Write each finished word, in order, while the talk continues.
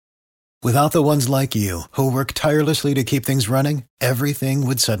Without the ones like you, who work tirelessly to keep things running, everything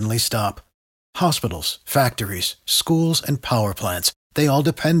would suddenly stop. Hospitals, factories, schools, and power plants, they all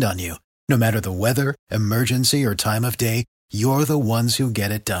depend on you. No matter the weather, emergency, or time of day, you're the ones who get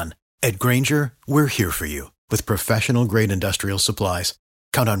it done. At Grainger, we're here for you with professional-grade industrial supplies.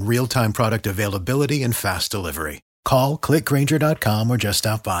 Count on real-time product availability and fast delivery. Call, click Grainger.com, or just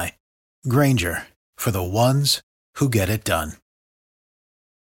stop by. Grainger, for the ones who get it done.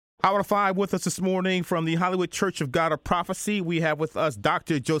 Hour 5 with us this morning from the Hollywood Church of God of Prophecy. We have with us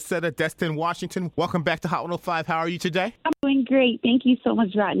Dr. Josetta Destin Washington. Welcome back to Hot 105. How are you today? I'm doing great. Thank you so much,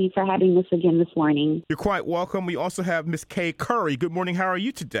 Rodney, for having us again this morning. You're quite welcome. We also have Ms. Kay Curry. Good morning. How are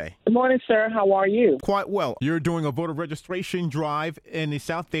you today? Good morning, sir. How are you? Quite well. You're doing a voter registration drive in the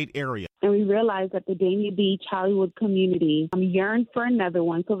South Dade area. And we realized that the Dania Beach Hollywood community yearned for another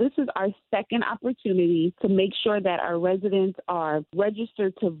one. So this is our second opportunity to make sure that our residents are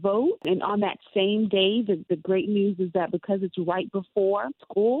registered to vote. And on that same day, the great news is that because it's right before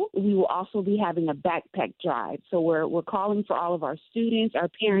school, we will also be having a backpack drive. So we're calling for all of our students, our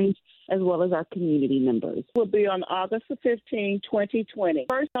parents, as well as our community members. Will be on August 15, 2020.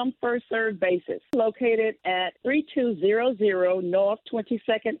 First come, first served basis. Located at 3200 North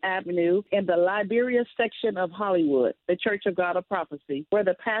 22nd Avenue in the Liberia section of Hollywood, the Church of God of Prophecy, where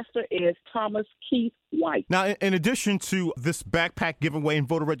the pastor is Thomas Keith White. Now, in addition to this backpack giveaway and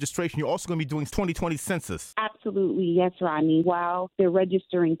voter registration, you're also going to be doing 2020 census. Absolutely. Yes, Rodney. While they're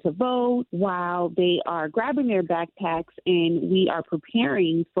registering to vote, while they are grabbing their backpacks, and we are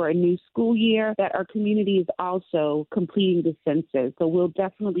preparing for a new school year, that our community is also completing the census. So we'll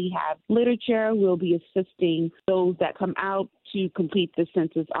definitely have literature. We'll be assisting those that come out to complete the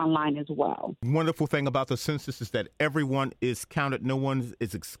census online as well. Wonderful thing about the census is that everyone is counted. No one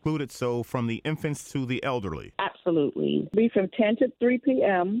is excluded. So from the infants to the elderly. Absolutely. Be from 10 to 3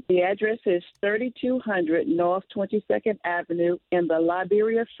 p.m. The address is 3200 North 22nd Avenue in the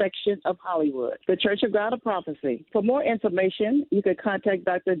Liberia section of Hollywood, the Church of God of Prophecy. For more information, you can contact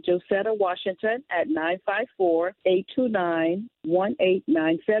Dr. Josetta Washington at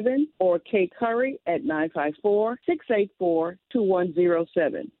 954-829-1897 or Kay Curry at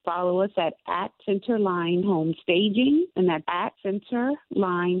 954-684-2107. Follow us at Centerline Home Staging, and that's at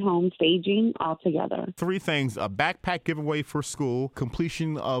Centerline Home Staging altogether. 3 things: a backpack giveaway for school,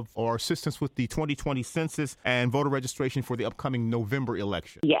 completion of or assistance with the 2020 census, and voter registration for the upcoming November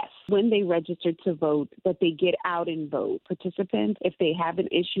election. Yes. When they register to vote, that they get out and vote. Participants, if they have an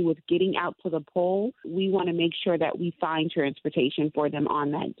issue with getting out to the poll, we want to make sure that we find transportation for them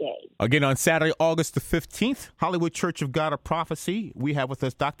on that day. Again, on Saturday, August the 15th, Hollywood Church of God of Prophecy. We have with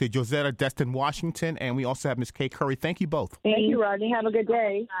us Dr. Josetta Destin Washington, and we also have Ms. Kay Curry. Thank you both. Thank you, Rodney. Have a good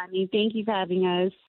day. Rodney, thank you for having us.